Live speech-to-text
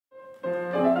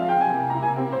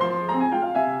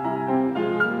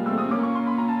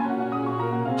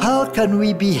can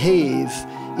we behave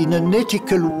in an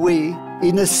ethical way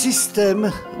in a system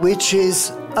which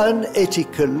is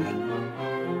unethical?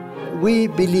 We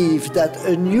believe that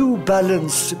a new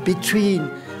balance between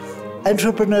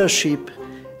entrepreneurship,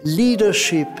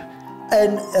 leadership,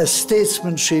 and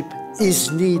statesmanship is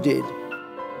needed.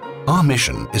 Our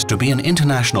mission is to be an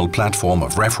international platform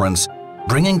of reference,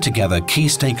 bringing together key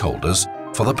stakeholders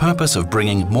for the purpose of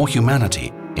bringing more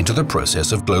humanity into the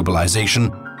process of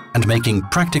globalization and making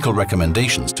practical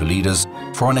recommendations to leaders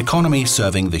for an economy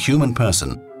serving the human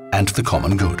person and the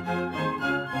common good.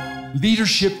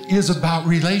 Leadership is about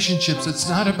relationships. It's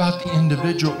not about the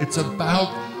individual. It's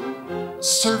about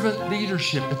servant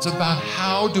leadership. It's about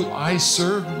how do I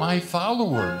serve my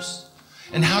followers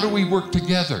and how do we work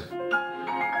together.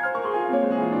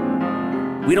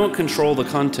 We don't control the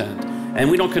content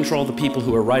and we don't control the people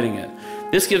who are writing it.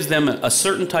 This gives them a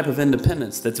certain type of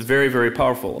independence that's very, very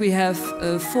powerful. We have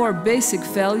 4 basic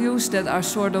values that are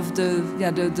sort of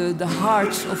the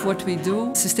heart of what we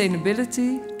do: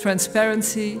 sustainability,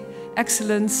 transparency,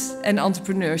 excellence, and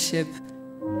entrepreneurship.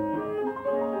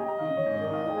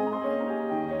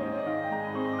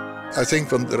 I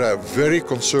think when there are very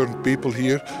concerned people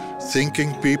here,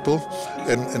 thinking people,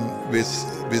 and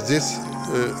with this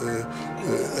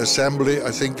assembly,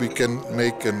 I think we can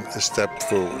make a step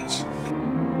forwards.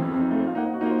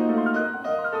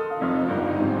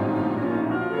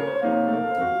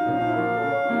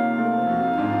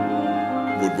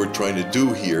 What we're trying to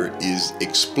do here is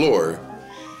explore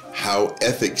how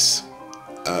ethics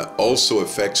also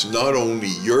affects not only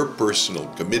your personal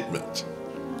commitment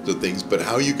to things, but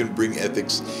how you can bring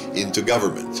ethics into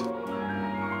government.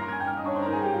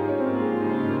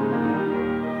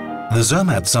 The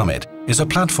Zermatt Summit is a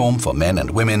platform for men and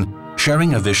women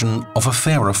sharing a vision of a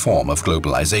fairer form of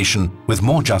globalization with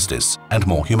more justice and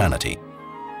more humanity.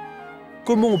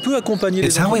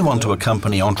 It's how we want to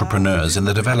accompany entrepreneurs in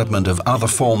the development of other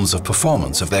forms of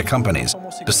performance of their companies,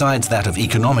 besides that of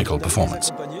economical performance,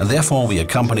 and therefore we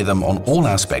accompany them on all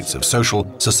aspects of social,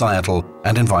 societal,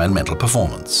 and environmental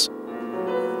performance.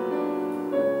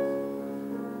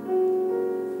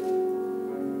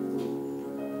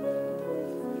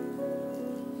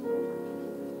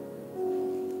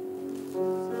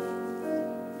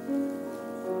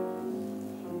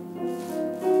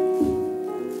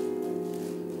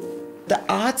 The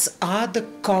arts are the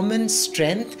common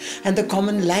strength and the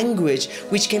common language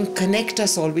which can connect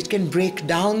us all, which can break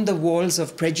down the walls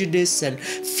of prejudice and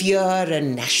fear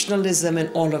and nationalism and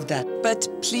all of that. But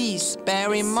please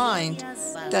bear in mind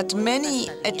that many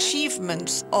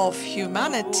achievements of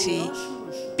humanity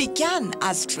began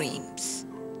as dreams.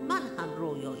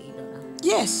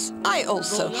 Yes, I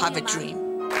also have a dream.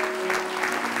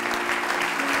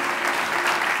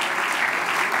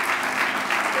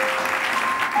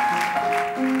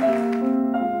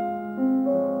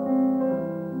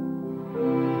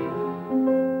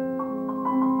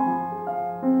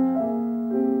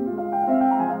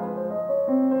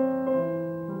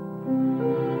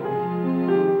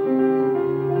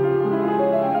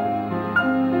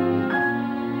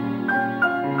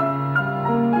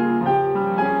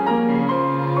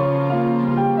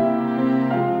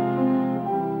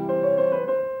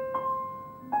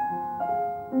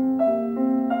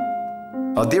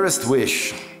 Our dearest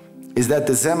wish is that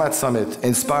the Zermatt Summit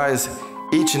inspires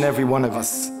each and every one of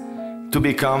us to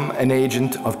become an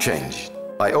agent of change.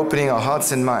 By opening our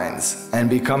hearts and minds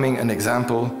and becoming an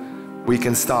example, we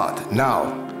can start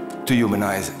now to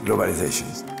humanize globalization.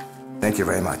 Thank you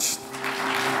very much.